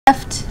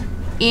left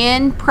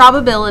in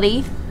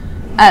probability.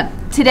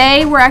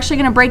 Today we're actually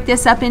going to break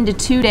this up into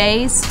 2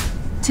 days.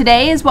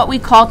 Today is what we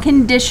call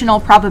conditional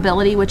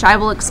probability, which I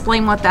will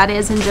explain what that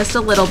is in just a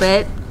little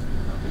bit.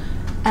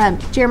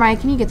 Jeremiah,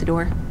 can you get the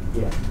door?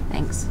 Yeah.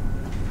 Thanks.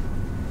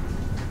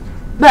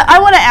 But I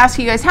want to ask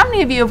you guys, how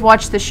many of you have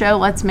watched the show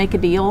Let's Make a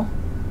Deal?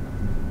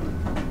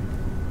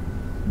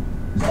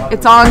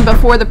 It's on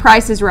before The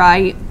Price is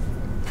Right.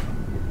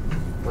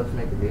 Let's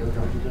make a deal,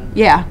 don't you say?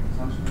 Yeah.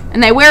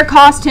 And they wear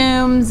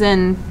costumes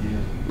and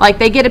like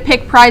they get to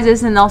pick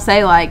prizes and they'll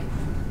say like,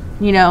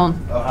 you know,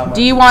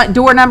 do you want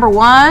door number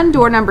 1,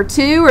 door number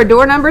 2, or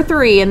door number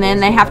 3? And then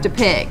they have to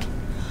pick.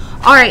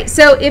 All right,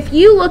 so if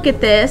you look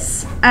at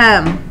this,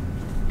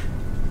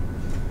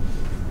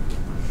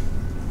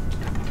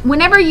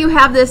 whenever you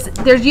have this,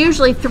 there's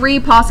usually 3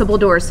 possible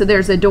doors. So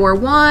there's a door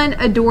 1,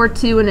 a door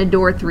 2, and a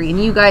door 3.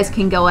 And you guys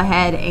can go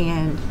ahead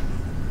and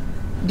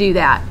do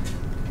that.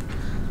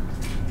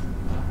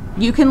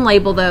 You can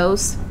label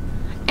those.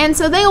 And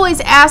so they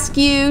always ask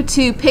you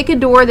to pick a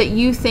door that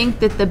you think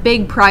that the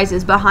big prize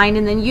is behind,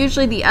 and then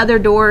usually the other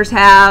doors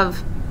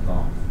have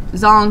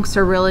zonks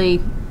or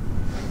really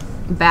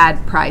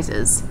bad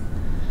prizes.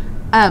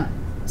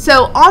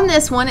 So on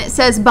this one it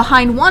says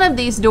behind one of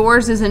these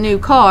doors is a new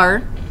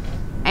car,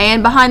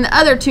 and behind the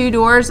other 2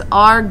 doors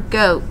are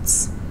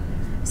goats.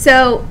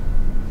 So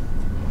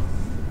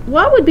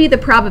what would be the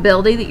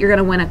probability that you're going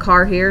to win a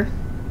car here?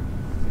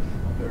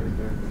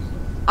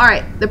 All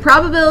right, the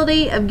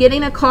probability of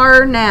getting a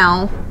car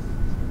now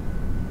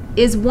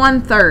is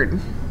 1/3.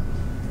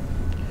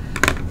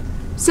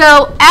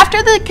 So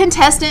after the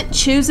contestant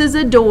chooses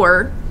a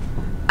door,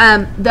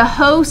 the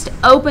host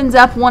opens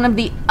up one of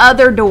the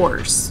other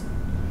doors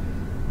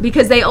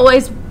because they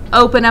always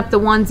open up the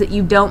ones that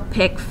you don't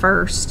pick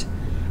first.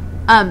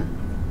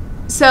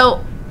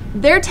 So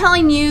they're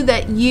telling you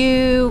that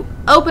you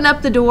open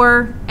up the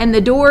door, and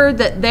the door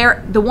that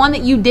the one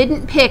that you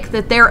didn't pick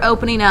that they're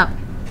opening up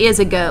is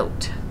a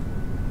goat.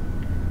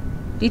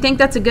 Do you think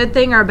that's a good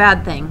thing or a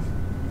bad thing?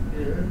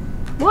 Yeah.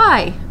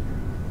 Why?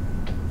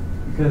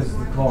 Because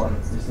the car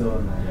is still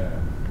in there.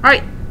 Yeah. All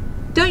right.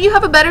 Don't you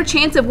have a better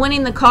chance of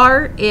winning the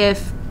car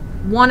if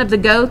one of the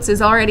goats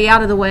is already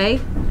out of the way?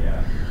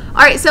 Yeah.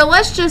 All right, so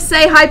let's just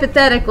say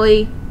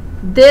hypothetically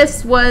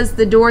this was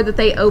the door that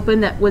they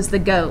opened that was the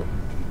goat.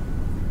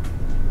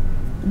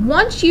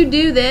 Once you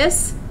do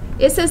this,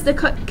 it says the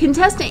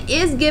contestant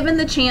is given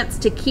the chance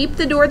to keep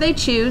the door they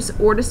choose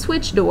or to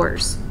switch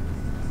doors.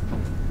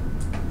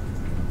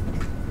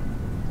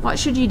 What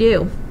should you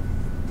do?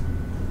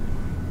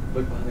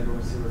 Look behind the door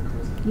and see where it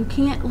goes. You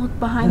can't look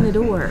behind the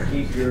door.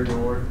 Keep your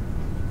door.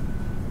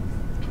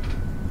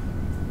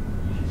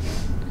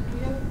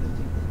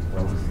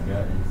 That was the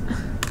guy.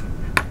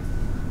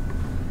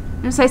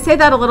 I'm going to say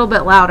that a little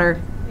bit louder.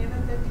 We have a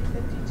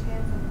 50-50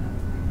 chance of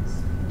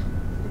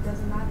that. It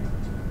doesn't matter.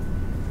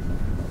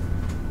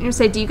 I'm going to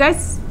say, do you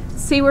guys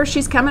see where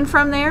she's coming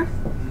from there?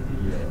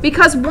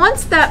 Because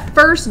once that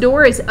first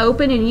door is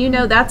open and you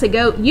know that's a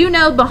goat, you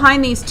know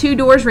behind these 2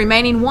 doors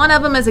remaining, one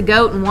of them is a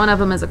goat and one of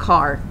them is a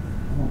car.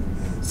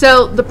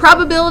 So the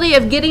probability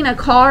of getting a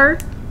car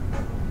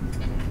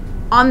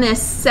on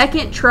this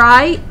second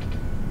try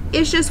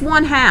is just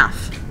 1/2.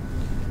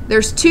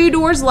 There's 2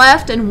 doors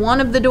left and one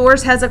of the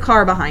doors has a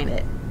car behind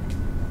it.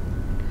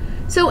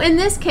 So in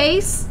this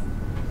case,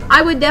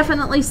 I would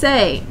definitely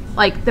say,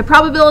 like, the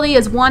probability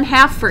is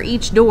 1/2 for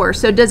each door.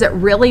 So does it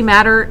really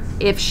matter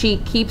if she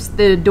keeps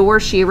the door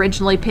she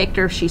originally picked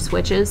or if she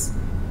switches?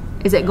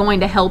 Is it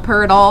going to help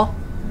her at all?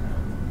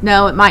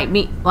 No, it might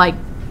mean, like,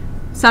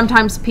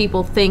 sometimes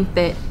people think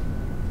that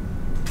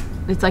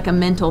it's like a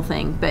mental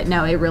thing, but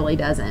no, it really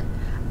doesn't.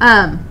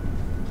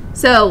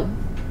 So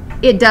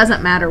it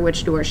doesn't matter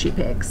which door she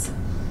picks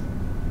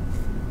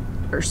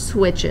or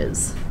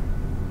switches.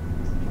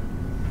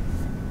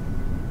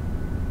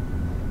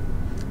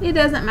 It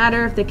doesn't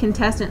matter if the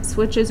contestant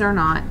switches or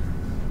not.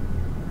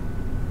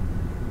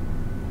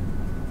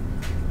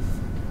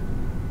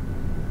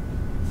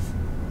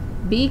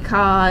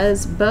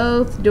 Because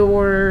both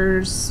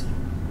doors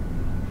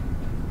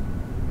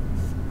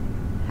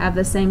have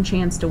the same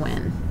chance to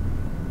win.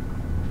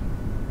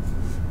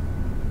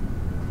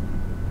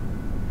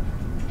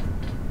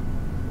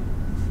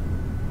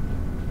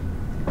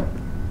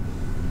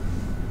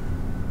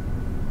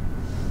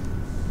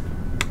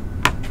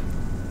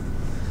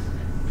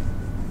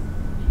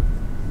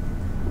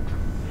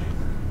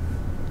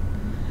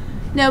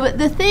 No, but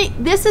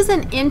this is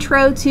an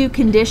intro to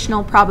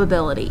conditional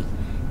probability.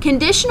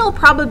 Conditional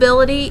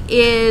probability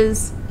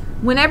is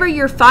whenever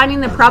you're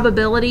finding the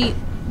probability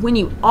when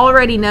you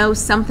already know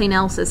something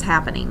else is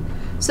happening.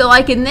 So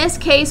like in this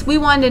case, we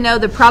wanted to know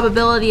the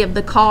probability of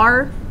the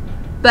car,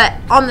 but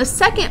on the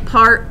second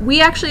part, we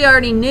actually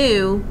already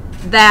knew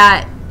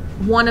that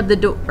one of the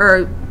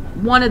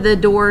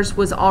doors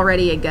was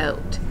already a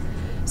goat.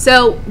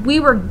 So we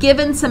were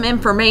given some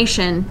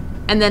information,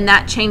 and then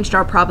that changed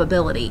our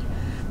probability.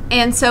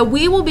 And so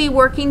we will be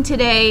working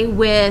today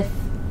with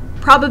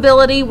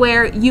probability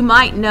where you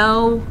might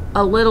know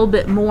a little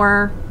bit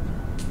more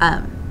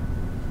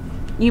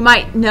You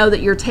might know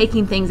that you're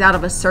taking things out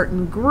of a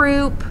certain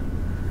group.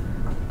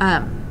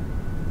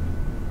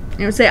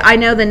 Say, I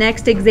know the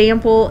next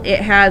example,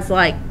 it has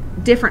like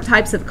different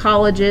types of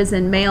colleges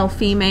and male,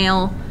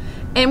 female.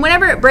 And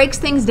whenever it breaks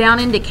things down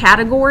into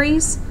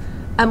categories,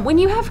 when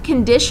you have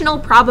conditional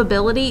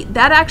probability,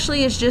 that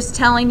actually is just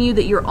telling you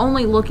that you're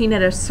only looking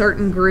at a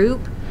certain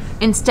group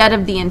instead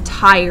of the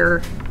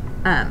entire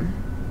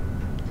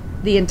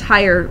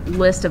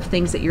list of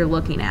things that you're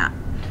looking at.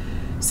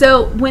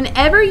 So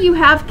whenever you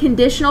have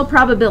conditional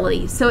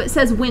probability, so it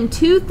says when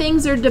two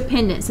things are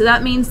dependent, so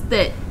that means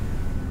that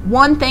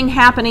one thing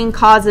happening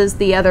causes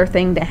the other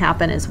thing to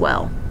happen as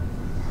well.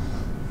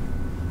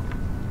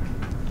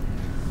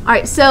 All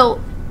right, so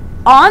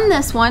on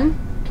this one,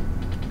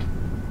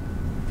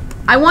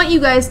 I want you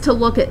guys to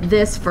look at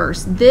this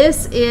first.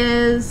 This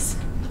is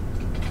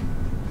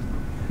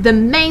the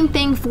main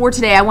thing for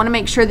today. I want to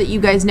make sure that you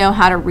guys know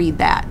how to read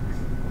that.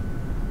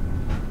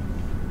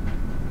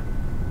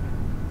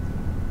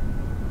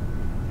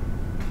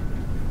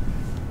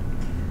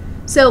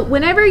 So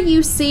whenever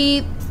you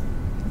see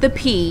the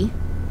P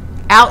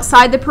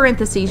outside the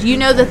parentheses, you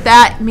know that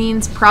that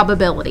means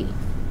probability.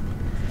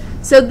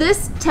 So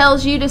this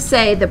tells you to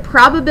say the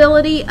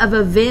probability of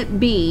event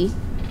B,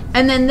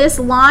 and then this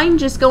line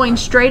just going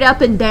straight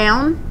up and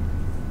down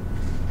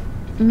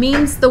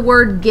means the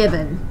word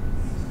given.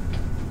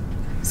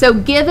 So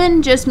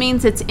given just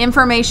means it's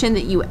information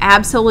that you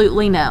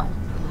absolutely know.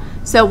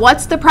 So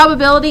what's the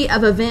probability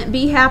of event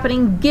B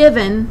happening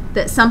given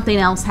that something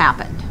else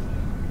happened?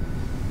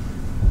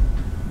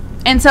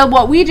 And so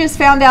what we just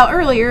found out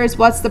earlier is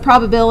what's the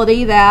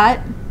probability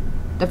that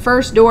the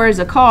first door is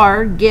a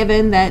car,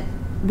 given that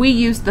we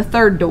used the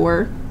third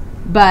door,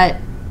 but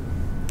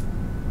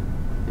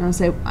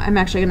I'm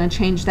actually going to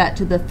change that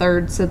to the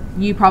third, so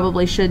you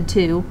probably should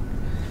too.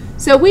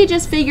 So we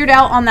just figured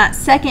out on that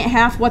second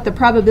half what the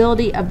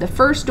probability of the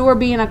first door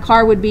being a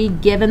car would be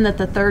given that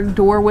the third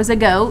door was a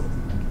goat.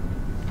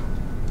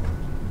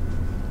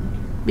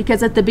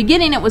 Because at the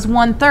beginning it was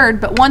 1/3,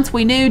 but once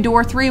we knew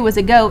door 3 was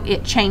a goat,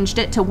 it changed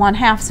it to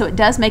 1/2, so it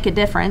does make a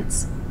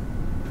difference.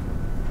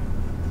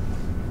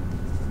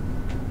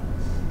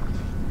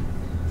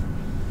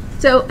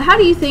 So how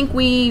do you think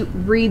we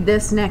read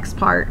this next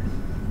part?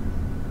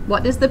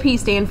 What does the P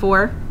stand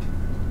for?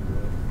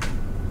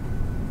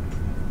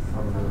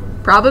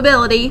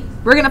 Probability.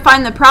 We're going to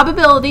find the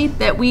probability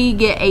that we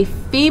get a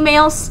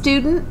female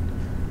student,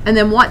 and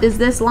then what does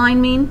this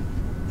line mean?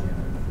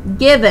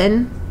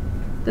 Given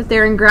that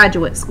they're in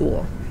graduate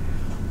school.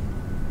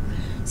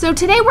 So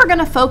today we're going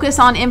to focus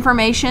on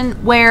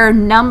information where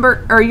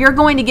you're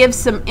going to give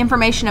some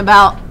information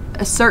about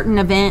a certain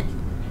event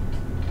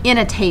in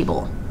a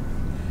table.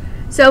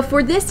 So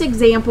for this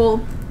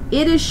example,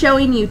 it is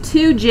showing you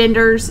 2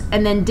 genders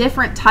and then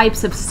different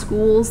types of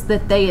schools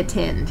that they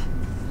attend.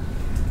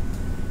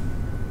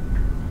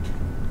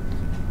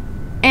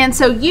 And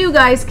so you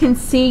guys can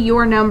see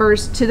your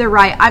numbers to the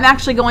right. I'm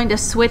actually going to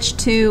switch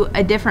to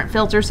a different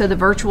filter so the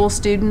virtual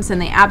students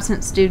and the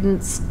absent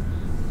students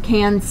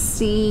can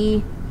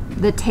see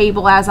the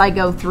table as I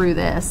go through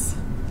this.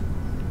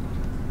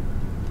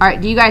 All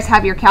right, do you guys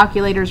have your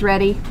calculators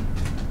ready?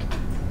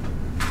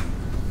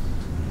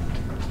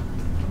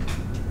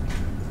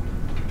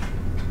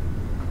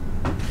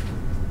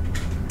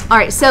 All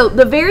right, so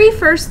the very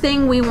first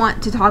thing we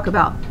want to talk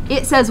about,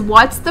 it says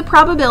what's the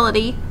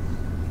probability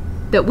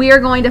that we are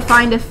going to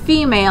find a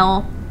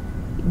female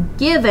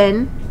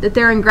given that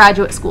they're in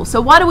graduate school. So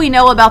what do we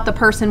know about the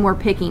person we're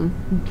picking?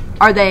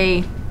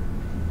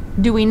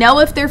 Do we know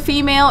if they're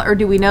female or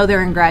do we know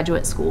they're in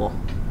graduate school?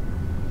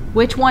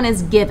 Which one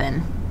is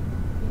given?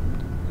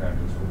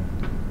 Graduate school.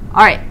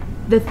 All right,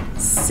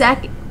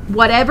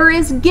 whatever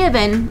is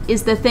given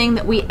is the thing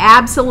that we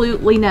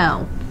absolutely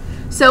know.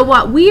 So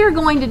what we are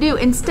going to do,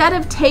 instead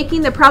of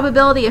taking the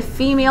probability of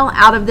female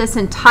out of this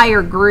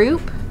entire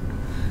group,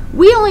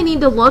 we only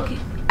need to look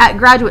at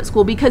graduate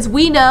school because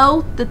we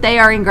know that they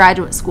are in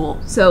graduate school.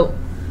 So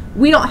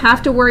we don't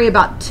have to worry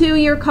about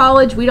 2-year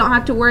college. We don't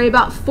have to worry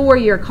about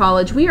 4-year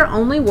college. We are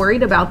only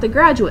worried about the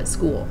graduate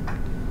school.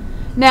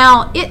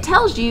 Now, it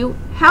tells you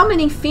how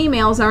many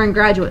females are in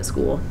graduate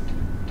school.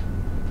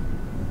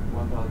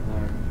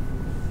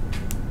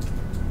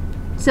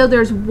 1,900. So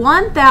there's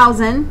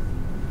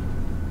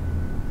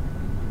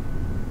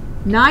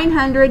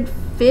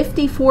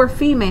 1,954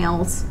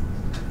 females,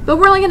 but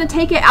we're only going to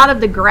take it out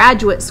of the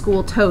graduate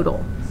school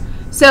total.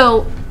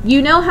 So you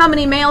know how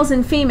many males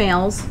and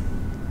females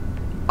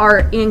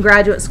are in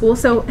graduate school,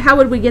 so how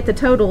would we get the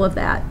total of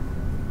that?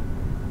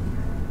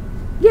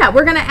 Yeah,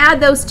 we're going to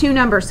add those 2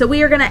 numbers. So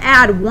we are going to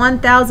add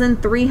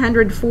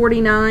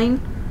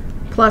 1,349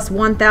 plus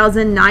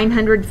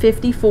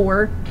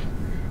 1,954.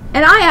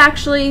 And I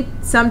actually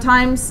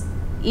sometimes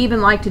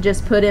even like to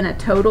just put in a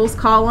totals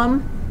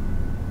column.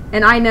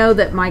 And I know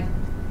that my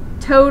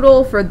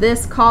total for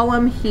this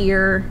column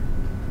here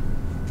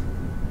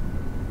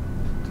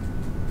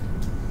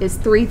is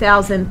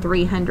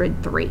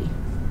 3,303.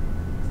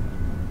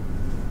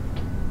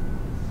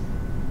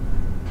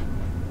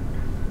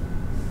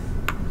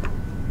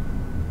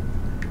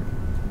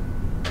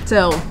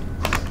 So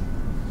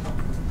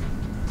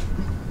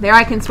there,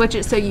 I can switch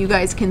it so you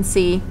guys can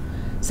see.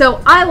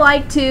 So I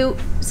like to,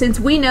 since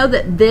we know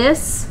that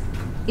this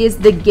is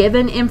the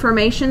given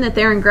information that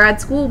they're in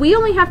grad school, we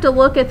only have to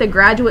look at the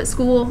graduate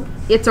school.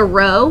 It's a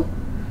row.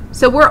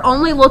 So we're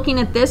only looking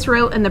at this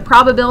row and the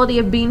probability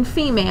of being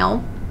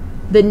female,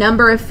 the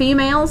number of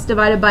females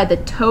divided by the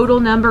total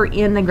number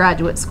in the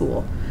graduate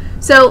school.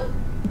 So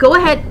go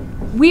ahead.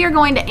 We are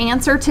going to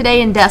answer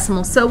today in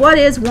decimals. So what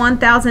is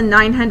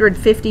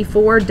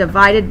 1,954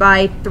 divided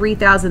by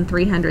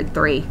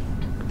 3,303?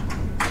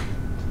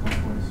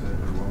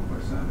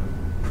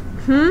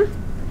 1.7.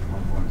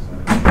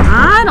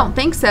 I don't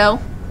think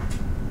so.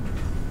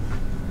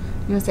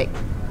 You want to say,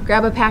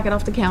 grab a packet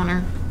off the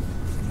counter.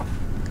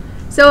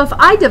 So if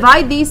I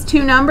divide these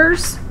two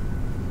numbers,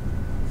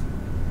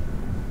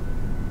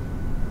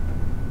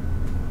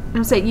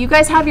 I'm say, you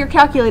guys have your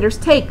calculators.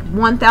 Take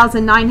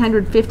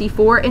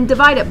 1,954 and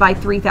divide it by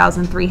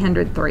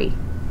 3,303.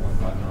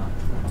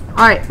 All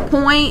right,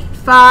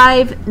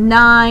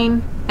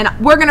 0.59. And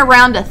we're going to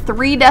round to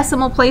 3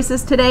 decimal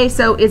places today.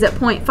 So is it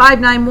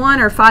 0.591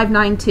 or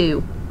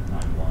 592?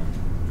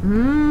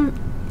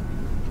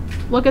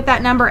 Look at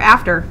that number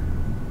after.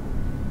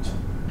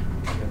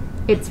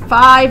 It's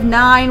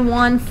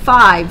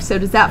 5915. So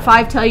does that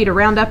 5 tell you to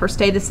round up or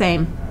stay the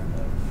same?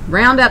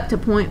 Round up to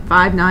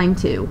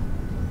 0.592.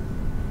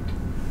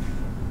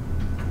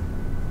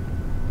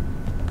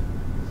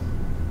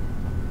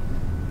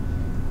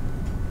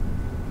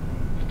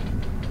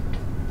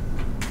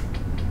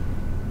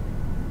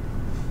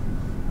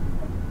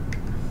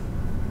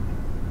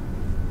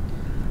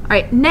 All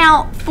right,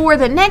 now for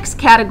the next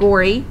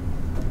category,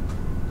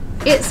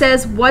 it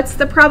says what's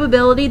the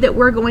probability that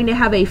we're going to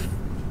have a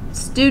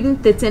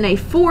student that's in a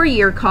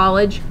 4-year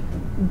college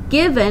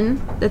given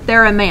that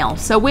they're a male.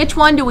 So which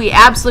one do we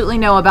absolutely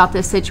know about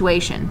this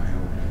situation?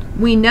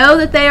 We know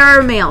that they are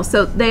a male,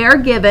 so they are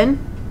given.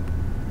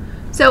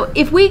 So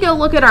if we go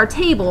look at our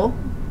table,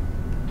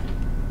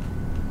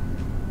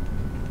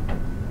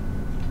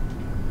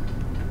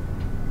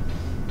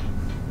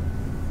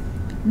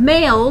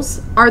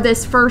 males are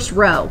this first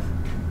row.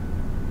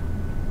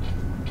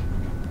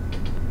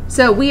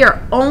 So we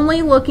are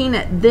only looking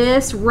at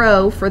this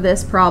row for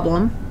this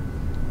problem.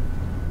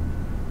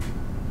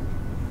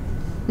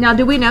 Now,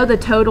 do we know the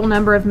total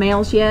number of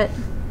males yet?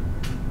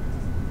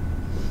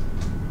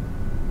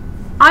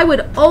 I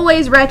would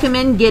always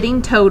recommend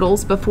getting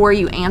totals before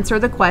you answer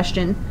the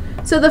question.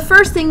 So the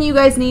first thing you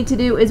guys need to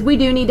do is we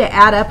do need to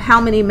add up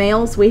how many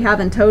males we have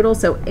in total.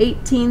 So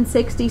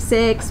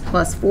 1866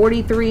 plus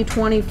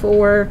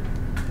 4324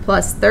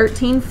 plus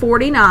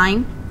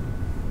 1349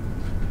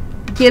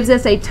 gives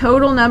us a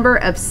total number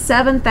of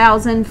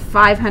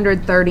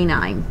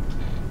 7,539.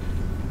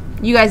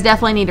 You guys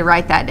definitely need to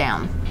write that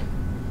down.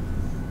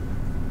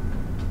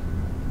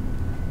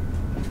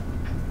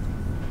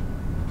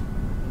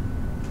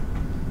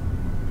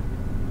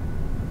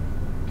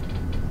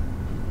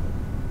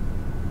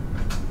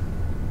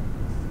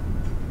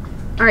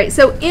 All right,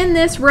 so in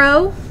this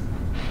row,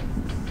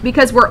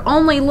 because we're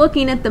only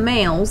looking at the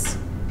males,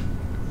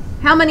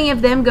 how many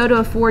of them go to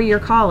a 4-year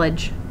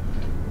college?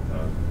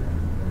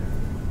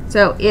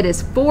 So it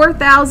is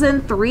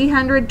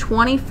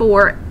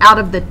 4,324 out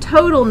of the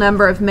total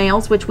number of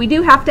males, which we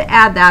do have to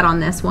add that on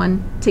this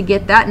one to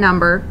get that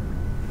number.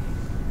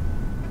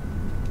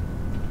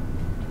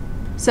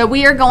 So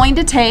we are going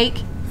to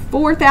take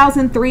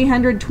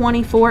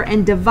 4,324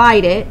 and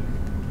divide it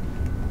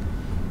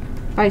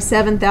by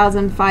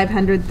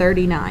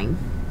 7,539.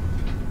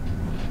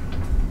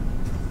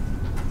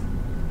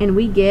 And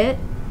we get,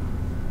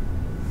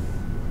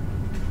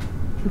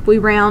 if we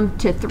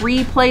round to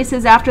 3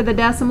 places after the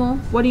decimal,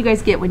 what do you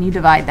guys get when you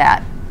divide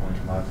that?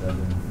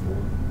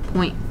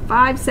 0.574.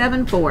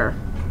 0.574.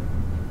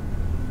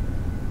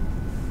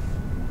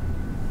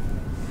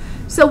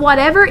 So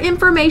whatever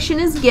information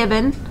is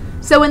given,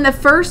 so in that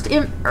first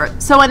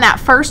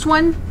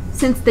one,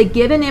 since the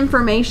given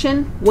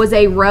information was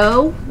a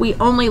row, we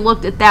only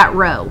looked at that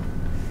row.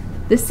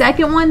 The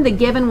second one, the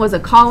given was a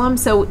column,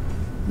 so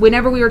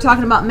whenever we were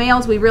talking about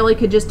males, we really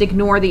could just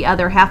ignore the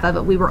other half of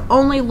it. We were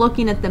only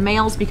looking at the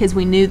males because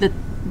we knew that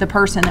the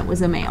person that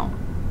was a male.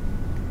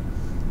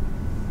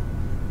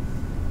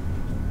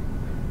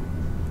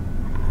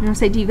 I'm going to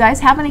say, do you guys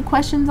have any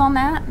questions on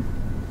that?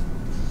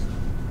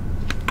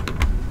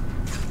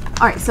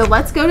 All right, so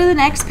let's go to the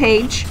next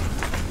page.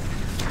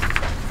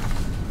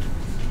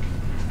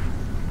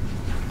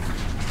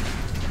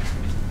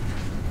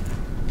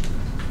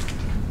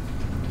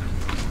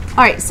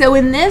 All right, so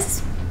in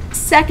this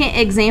second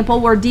example,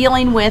 we're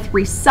dealing with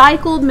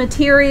recycled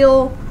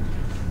material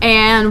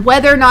and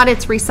whether or not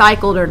it's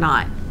recycled or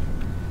not.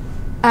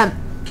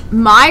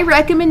 My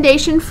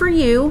recommendation for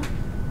you,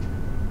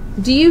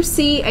 do you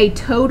see a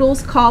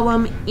totals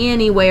column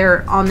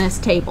anywhere on this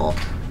table?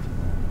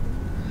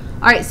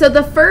 All right, so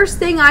the first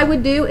thing I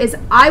would do is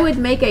I would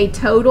make a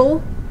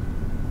total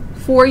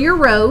for your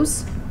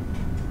rows.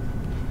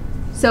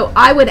 So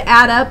I would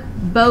add up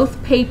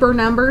both paper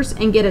numbers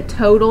and get a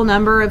total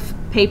number of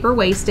paper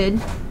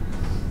wasted.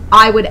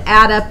 I would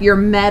add up your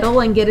metal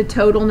and get a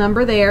total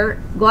number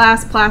there,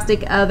 glass,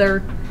 plastic,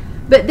 other,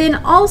 but then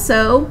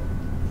also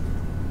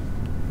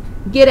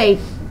get a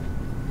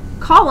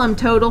column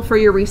total for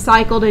your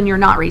recycled and your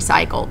not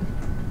recycled.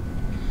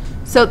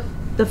 So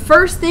the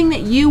first thing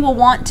that you will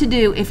want to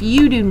do if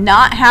you do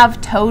not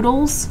have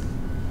totals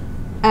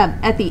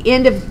at the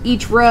end of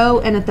each row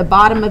and at the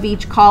bottom of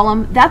each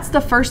column, that's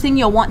the first thing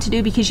you'll want to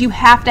do because you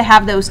have to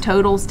have those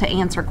totals to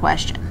answer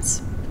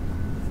questions.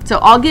 So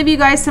I'll give you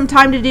guys some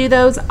time to do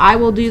those. I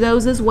will do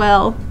those as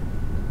well.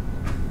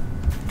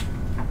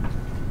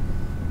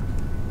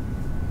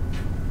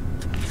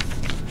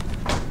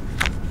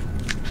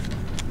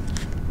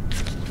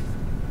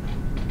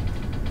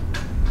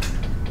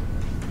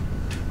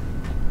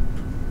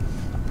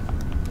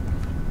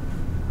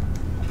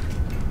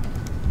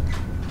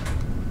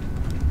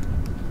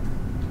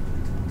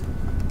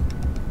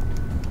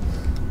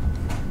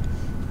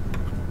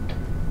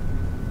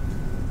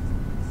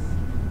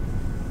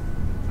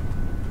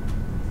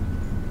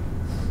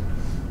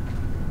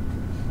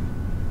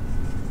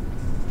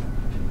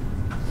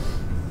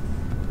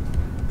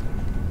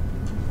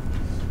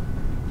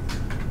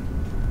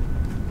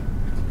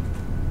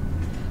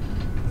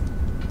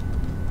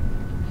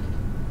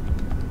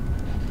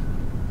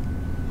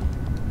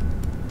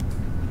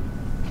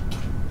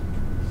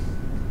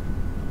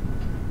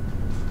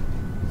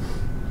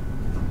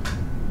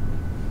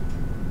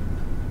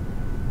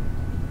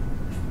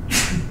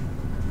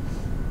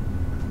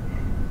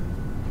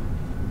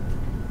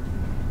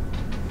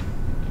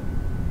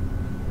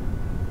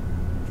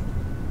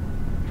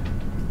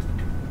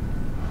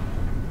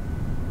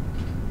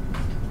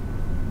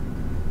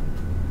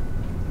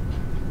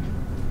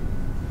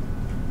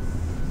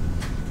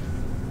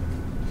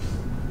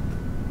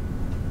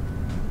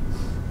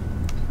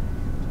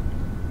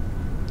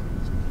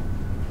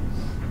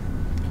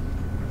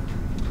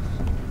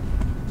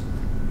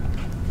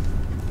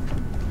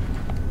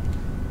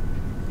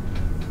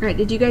 All right,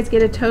 did you guys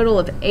get a total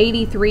of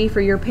 83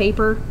 for your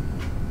paper?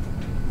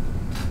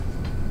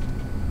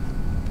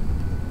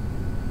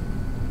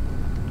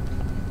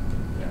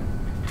 Yeah.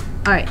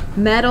 All right,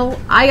 metal,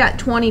 I got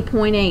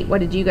 20.8. What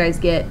did you guys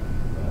get?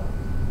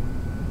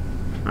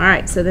 All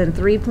right, so then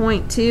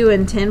 3.2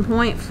 and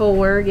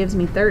 10.4 gives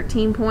me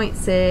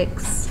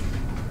 13.6.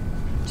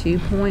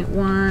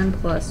 2.1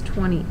 plus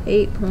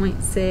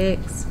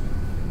 28.6.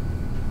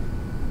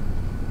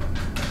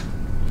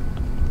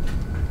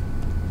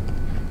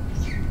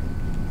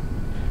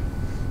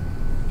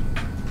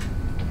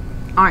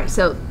 All right,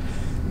 so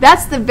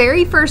that's the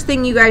very first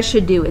thing you guys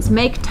should do is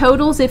make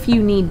totals if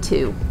you need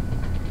to.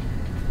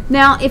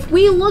 Now, if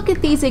we look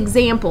at these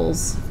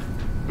examples,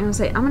 and I'll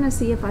say, I'm going to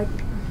see if I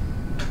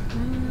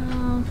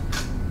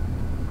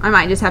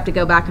might just have to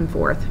go back and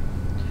forth.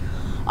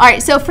 All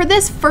right, so for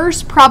this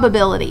first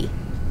probability,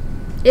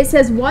 it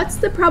says, what's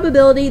the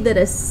probability that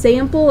a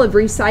sample of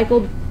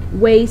recycled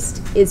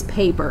waste is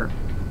paper?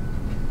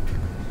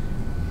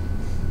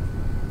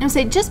 And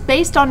say, just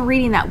based on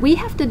reading that, we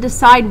have to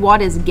decide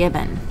what is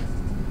given.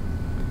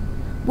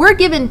 We're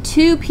given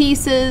two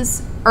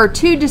pieces or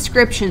two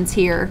descriptions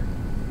here.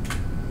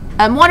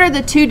 What are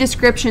the two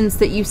descriptions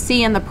that you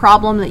see in the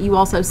problem that you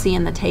also see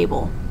in the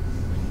table?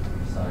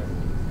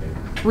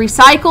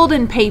 Recycled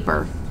and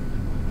paper.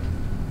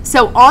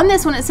 So on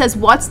this one it says,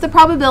 what's the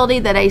probability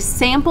that a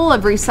sample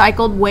of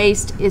recycled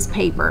waste is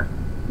paper?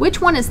 Which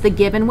one is the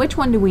given? Which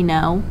one do we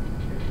know?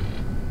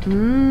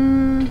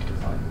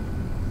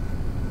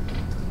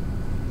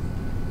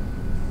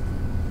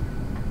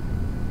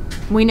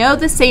 We know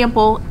the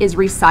sample is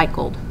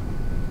recycled.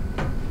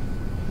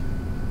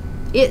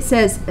 It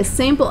says a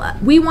sample,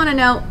 we want to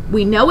know,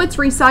 we know it's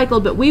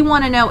recycled, but we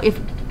want to know if,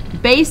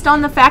 based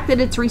on the fact that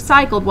it's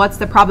recycled, what's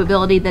the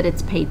probability that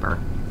it's paper?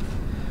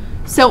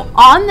 So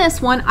on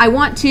this one, I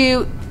want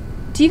to,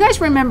 do you guys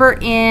remember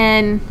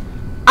in,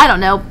 I don't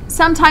know,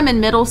 sometime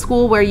in middle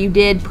school where you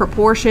did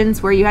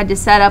proportions, where you had to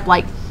set up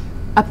like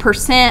a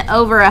percent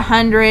over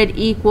 100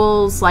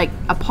 equals like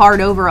a part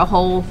over a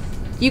whole?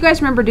 Do you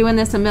guys remember doing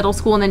this in middle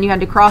school and then you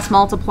had to cross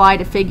multiply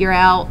to figure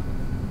out?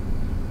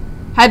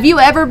 Have you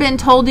ever been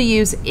told to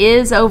use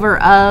is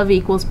over of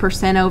equals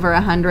percent over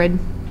 100?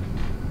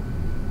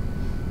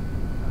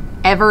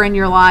 Ever in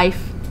your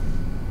life?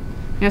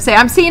 You know, say,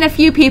 I'm seeing a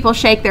few people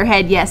shake their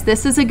head. Yes,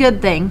 this is a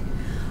good thing.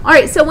 All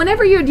right, so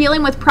whenever you're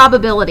dealing with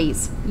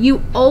probabilities,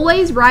 you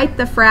always write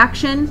the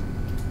fraction,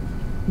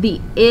 the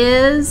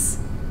is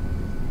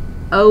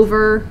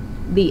over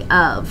the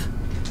of.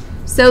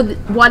 So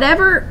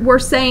whatever we're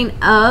saying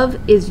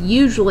of is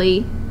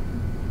usually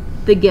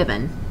the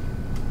given.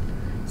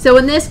 So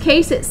in this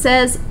case, it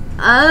says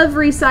of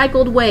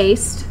recycled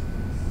waste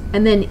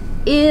and then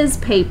is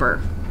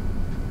paper.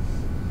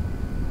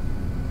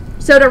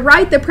 So to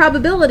write the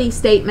probability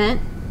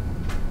statement,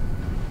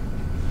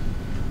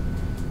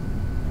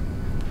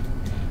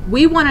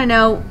 we want to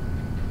know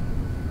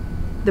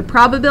the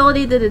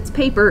probability that it's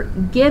paper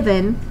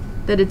given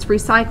that it's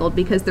recycled,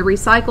 because the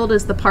recycled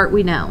is the part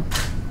we know.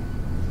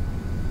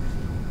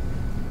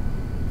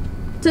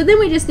 So then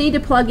we just need to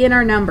plug in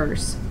our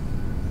numbers.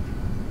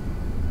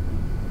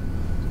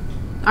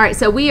 All right,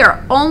 so we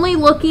are only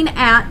looking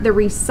at the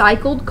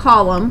recycled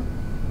column.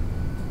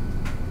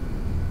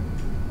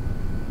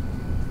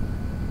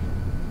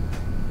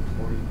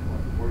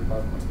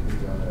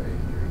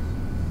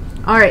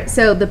 All right,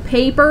 so the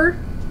paper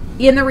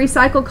in the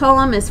recycled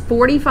column is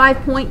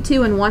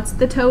 45.2, and what's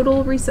the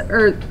total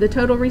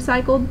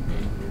recycled?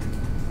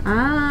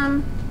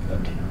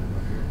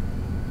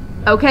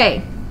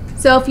 Okay,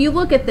 so if you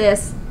look at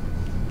this,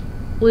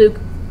 Luke,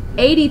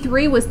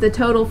 83 was the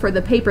total for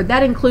the paper.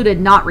 That included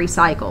not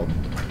recycled.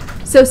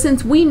 So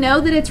since we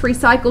know that it's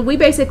recycled, we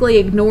basically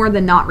ignore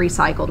the not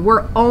recycled.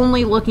 We're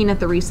only looking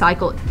at the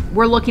recycled.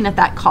 We're looking at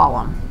that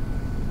column.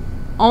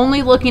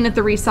 Only looking at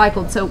the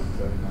recycled. So,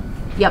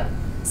 yep.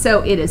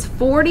 So it is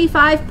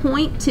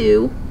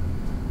 45.2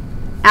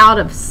 out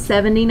of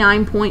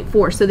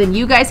 79.4. So then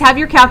you guys have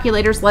your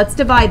calculators. Let's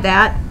divide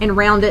that and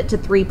round it to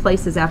 3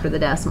 places after the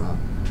decimal.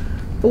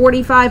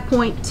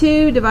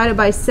 45.2 divided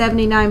by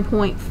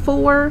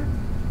 79.4.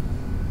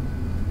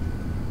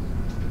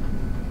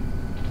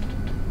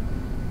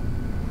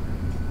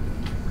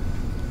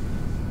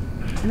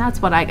 And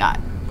that's what I got,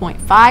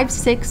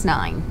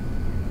 0.569.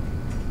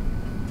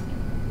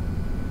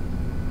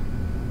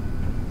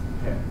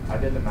 Okay, I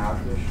did the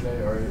math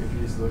yesterday, or if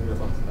you just look it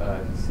up on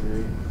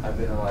Siri, I've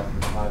been alive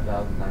for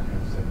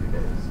 5,970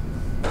 days.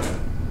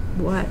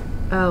 What?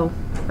 Oh,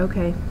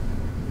 okay.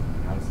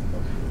 How does that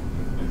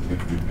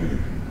feel?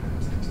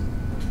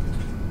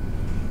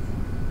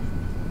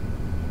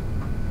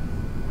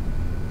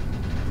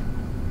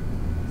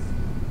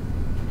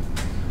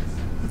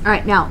 All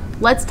right, now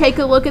let's take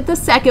a look at the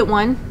second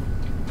one.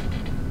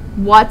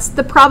 What's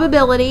the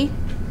probability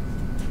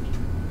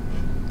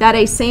that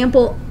a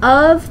sample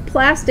of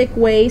plastic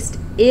waste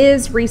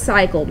is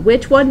recycled?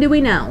 Which one do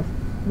we know?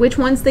 Which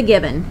one's the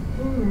given?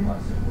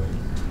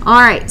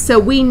 All right, so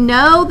we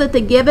know that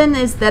the given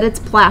is that it's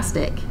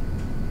plastic.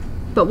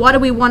 But what do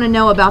we want to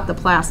know about the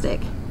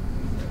plastic?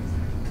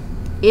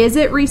 Is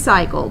it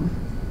recycled?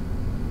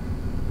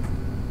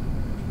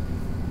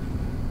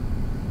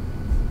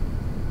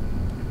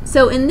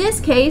 So in this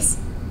case,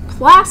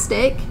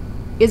 plastic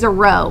is a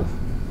row.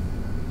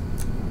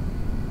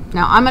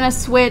 Now I'm going to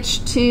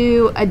switch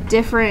to a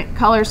different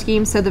color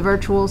scheme so the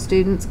virtual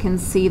students can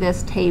see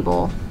this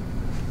table.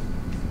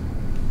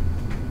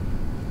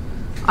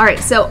 All right,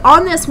 so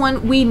on this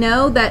one, we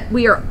know that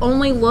we are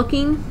only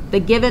looking, the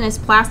given is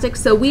plastic,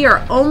 so we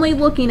are only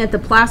looking at the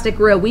plastic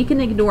row. We can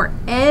ignore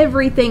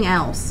everything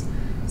else.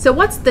 So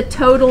what's the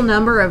total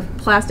number of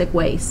plastic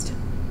waste?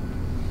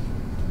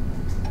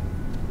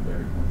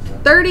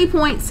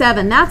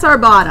 30.7, that's our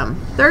bottom.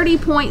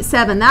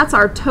 30.7, that's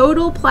our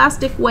total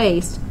plastic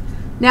waste.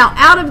 Now,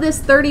 out of this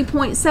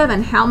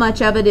 30.7, how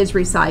much of it is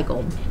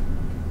recycled?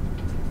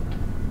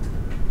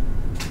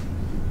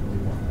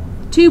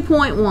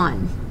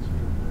 2.1.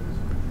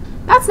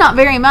 That's not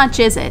very much,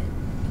 is it?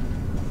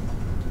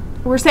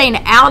 We're saying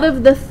out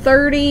of the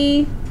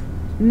 30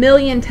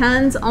 million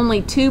tons,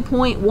 only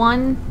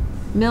 2.1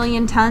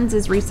 million tons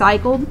is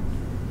recycled.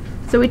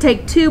 So we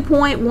take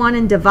 2.1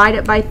 and divide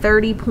it by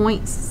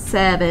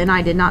 30.7.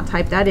 I did not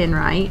type that in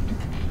right.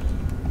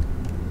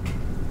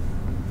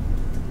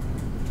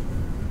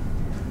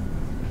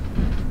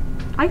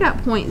 I got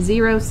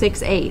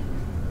 0.068.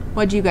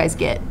 What'd you guys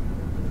get?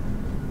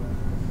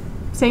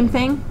 Same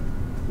thing?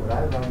 Would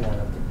I round that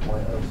up to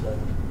 0.07?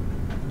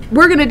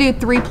 We're going to do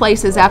 3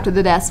 places after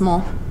the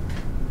decimal.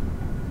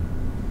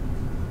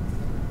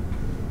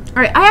 All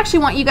right, I actually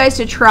want you guys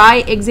to try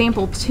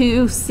example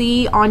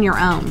 2C on your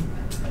own.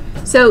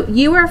 So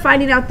you are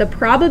finding out the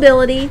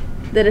probability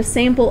that a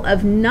sample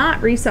of not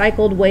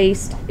recycled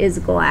waste is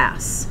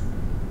glass.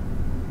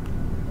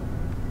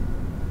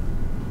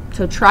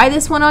 So try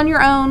this one on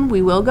your own.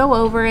 We will go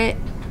over it.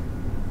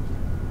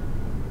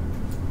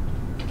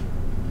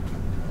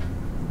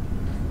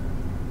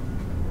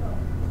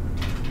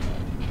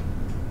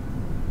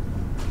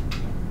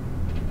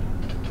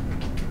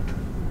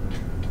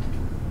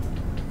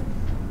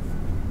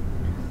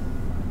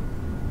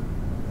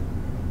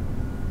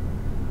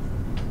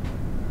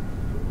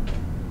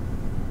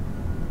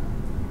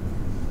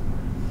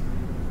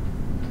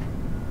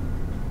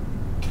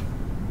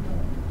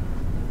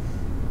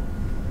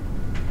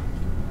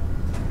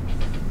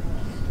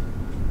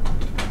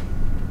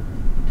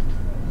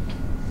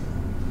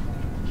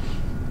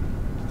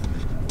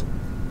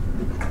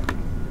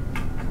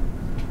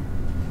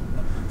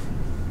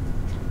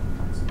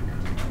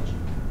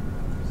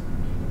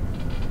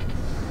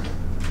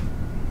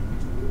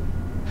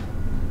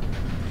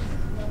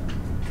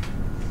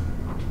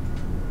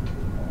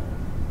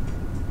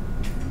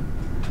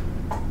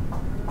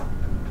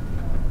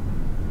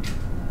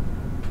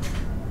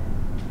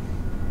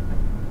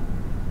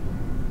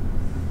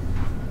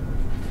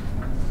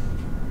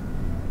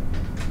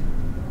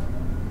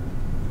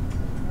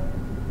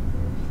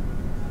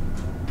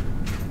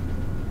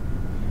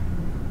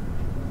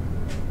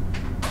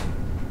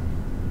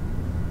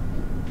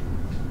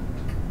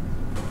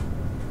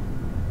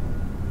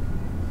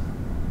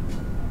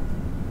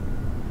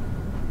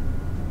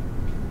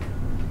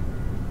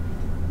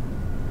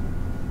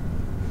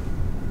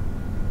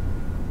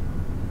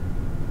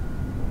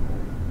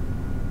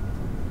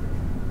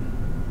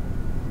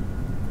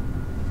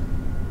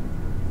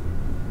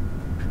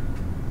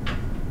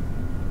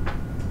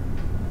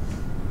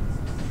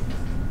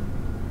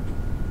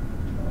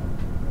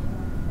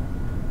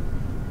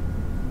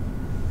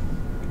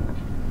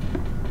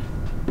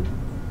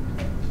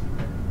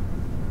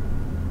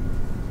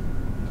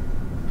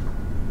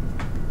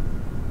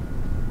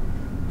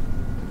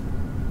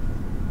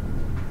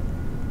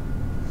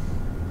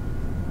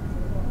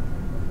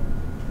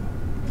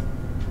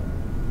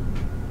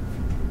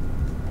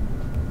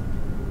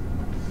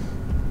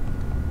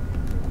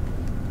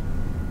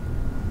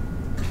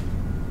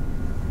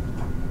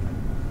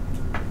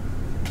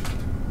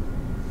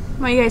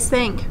 What do you guys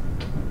think?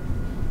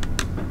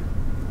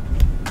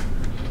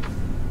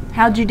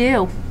 How'd you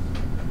do?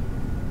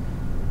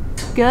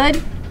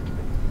 Good?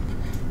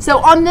 So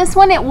on this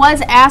one, it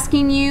was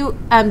asking you,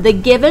 the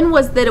given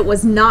was that it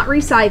was not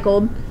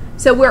recycled.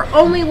 So we're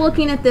only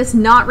looking at this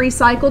not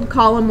recycled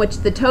column, which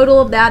the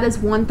total of that is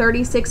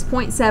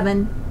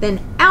 136.7.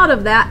 Then out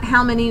of that,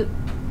 how many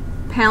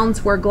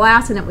pounds were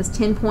glass? And it was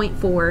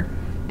 10.4.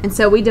 And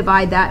so we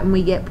divide that and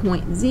we get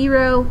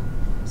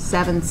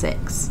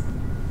 0.076.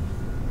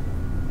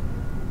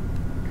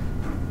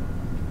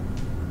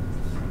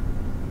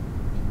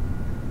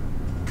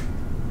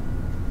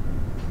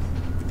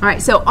 All right,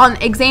 so on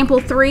example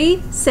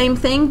 3, same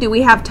thing. Do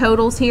we have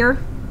totals here?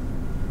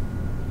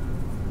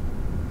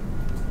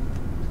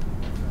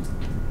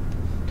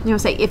 You know,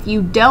 say if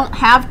you don't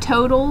have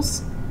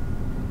totals,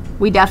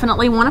 we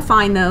definitely want to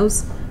find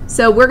those.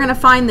 So we're going to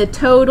find the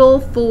total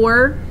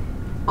for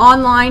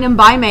online and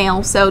by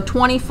mail. So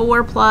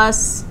 24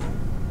 plus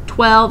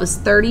 12 is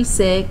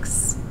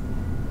 36.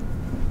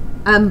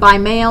 By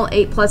mail,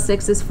 8 plus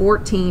 6 is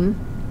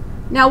 14.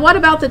 Now, what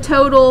about the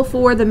total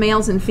for the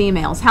males and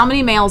females? How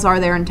many males are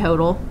there in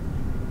total?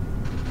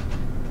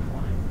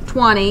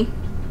 20.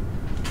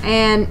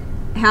 And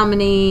how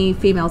many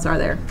females are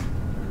there?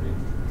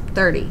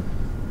 30.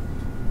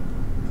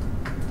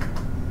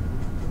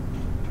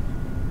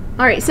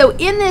 All right, so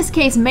in this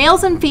case,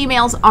 males and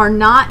females are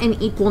not an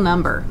equal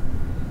number.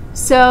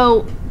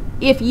 So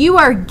if you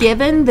are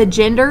given the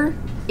gender,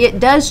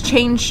 it does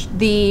change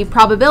the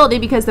probability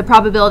because the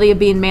probability of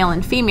being male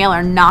and female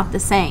are not the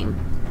same.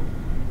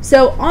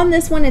 So on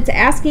this one, it's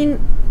asking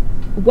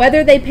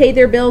whether they pay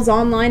their bills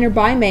online or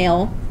by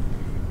mail.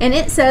 And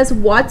it says,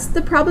 what's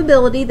the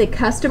probability the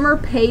customer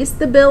pays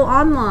the bill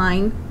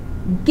online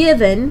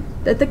given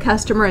that the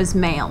customer is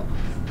male?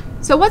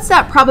 So what's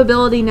that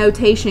probability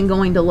notation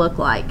going to look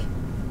like?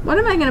 What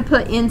am I going to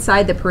put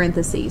inside the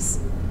parentheses?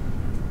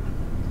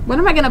 What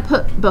am I going to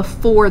put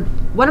before?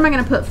 What am I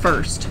going to put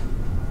first?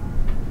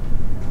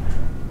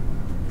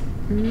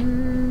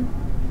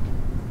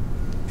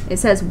 It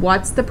says,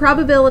 what's the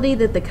probability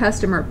that the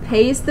customer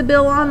pays the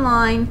bill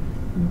online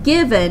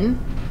given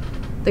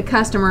the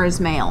customer is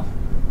male?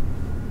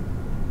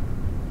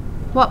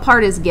 What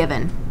part is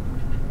given?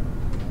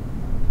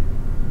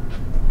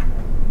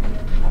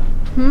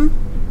 All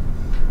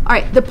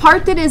right, the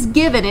part that is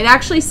given, it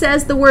actually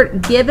says the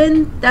word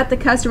given that the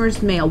customer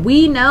is male.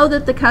 We know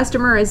that the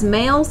customer is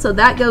male, so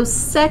that goes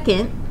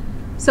second.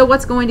 So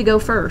what's going to go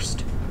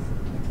first?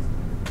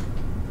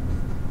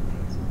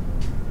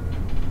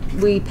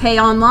 We pay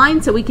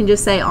online, so we can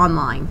just say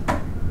online.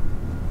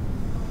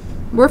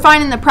 We're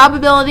finding the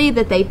probability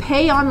that they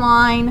pay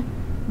online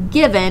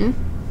given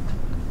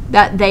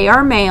that they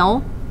are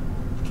male.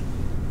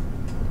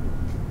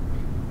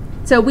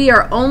 So we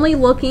are only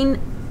looking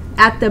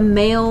at the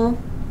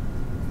male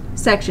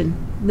section.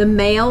 The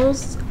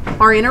males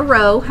are in a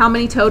row. How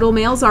many total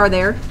males are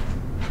there?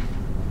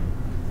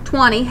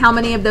 20. How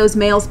many of those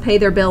males pay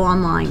their bill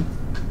online?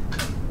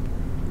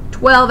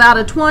 12 out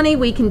of 20.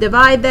 We can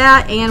divide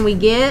that and we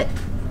get,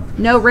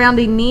 no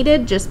rounding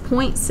needed, just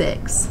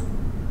 0.6.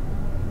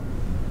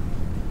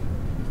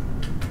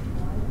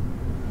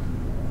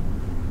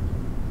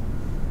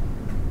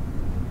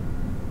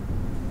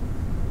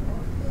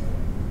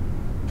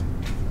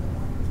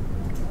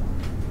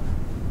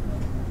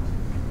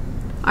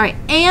 All right,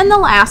 and the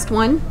last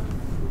one.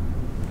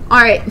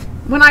 All right,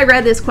 when I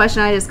read this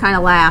question, I just kind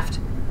of laughed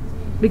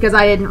because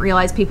I didn't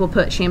realize people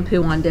put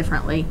shampoo on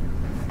differently.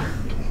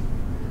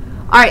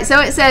 All right,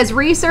 so it says,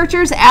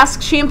 researchers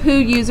ask shampoo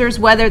users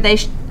whether they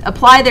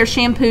apply their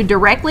shampoo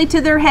directly to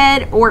their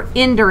head or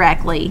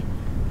indirectly.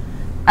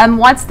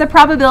 What's the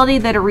probability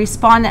that a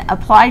respondent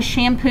applies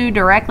shampoo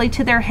directly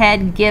to their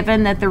head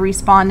given that the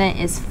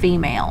respondent is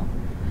female?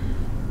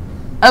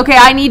 Okay,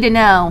 I need to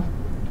know.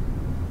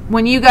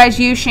 When you guys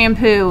use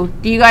shampoo,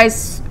 do you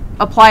guys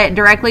apply it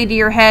directly to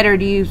your head or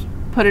do you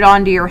put it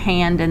onto your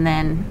hand and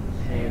then?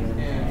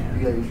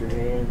 You gotta use your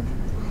hand.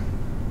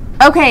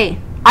 Okay,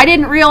 I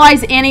didn't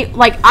realize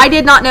I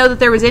did not know that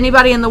there was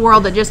anybody in the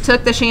world that just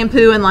took the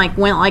shampoo and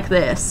went like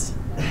this.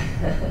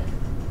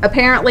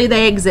 Apparently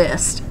they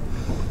exist.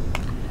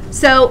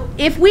 So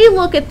if we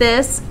look at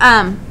this,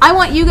 I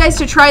want you guys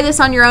to try this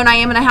on your own. I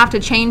am going to have to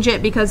change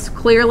it because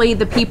clearly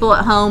the people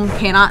at home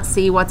cannot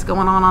see what's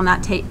going on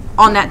that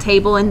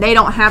table, and they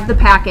don't have the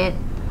packet.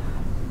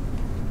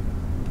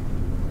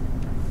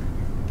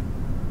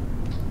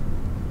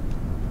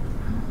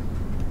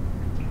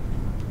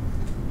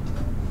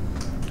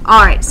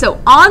 All right, so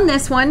on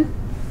this one,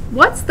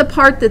 what's the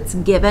part that's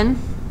given?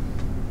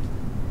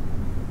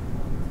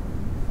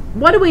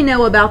 What do we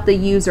know about the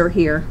user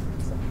here?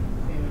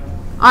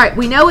 All right,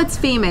 we know it's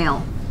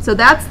female. So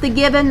that's the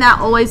given. That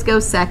always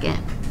goes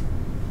second.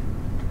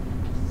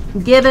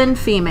 Given,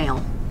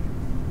 female.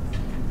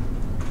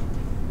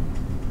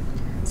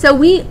 So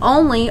we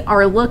only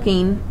are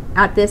looking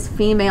at this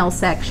female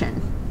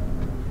section.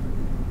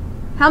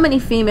 How many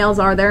females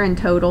are there in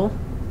total?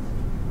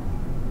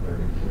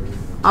 32.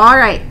 All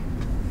right.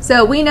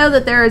 So we know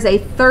that there is a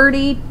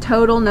 30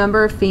 total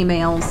number of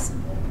females.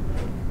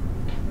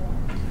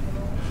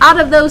 Out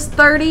of those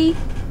 30,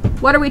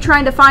 what are we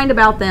trying to find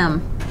about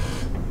them?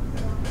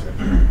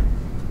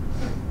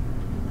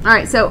 All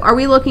right, so are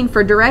we looking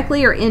for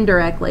directly or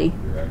indirectly?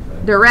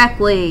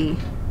 Directly.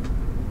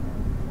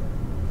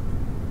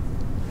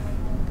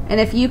 And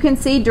if you can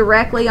see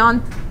directly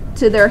on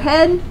to their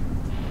head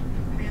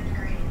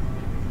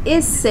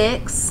is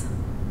 6.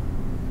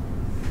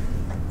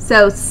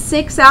 So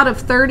 6 out of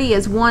 30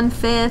 is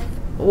 1/5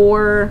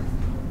 or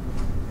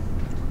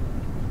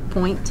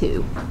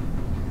 0.2.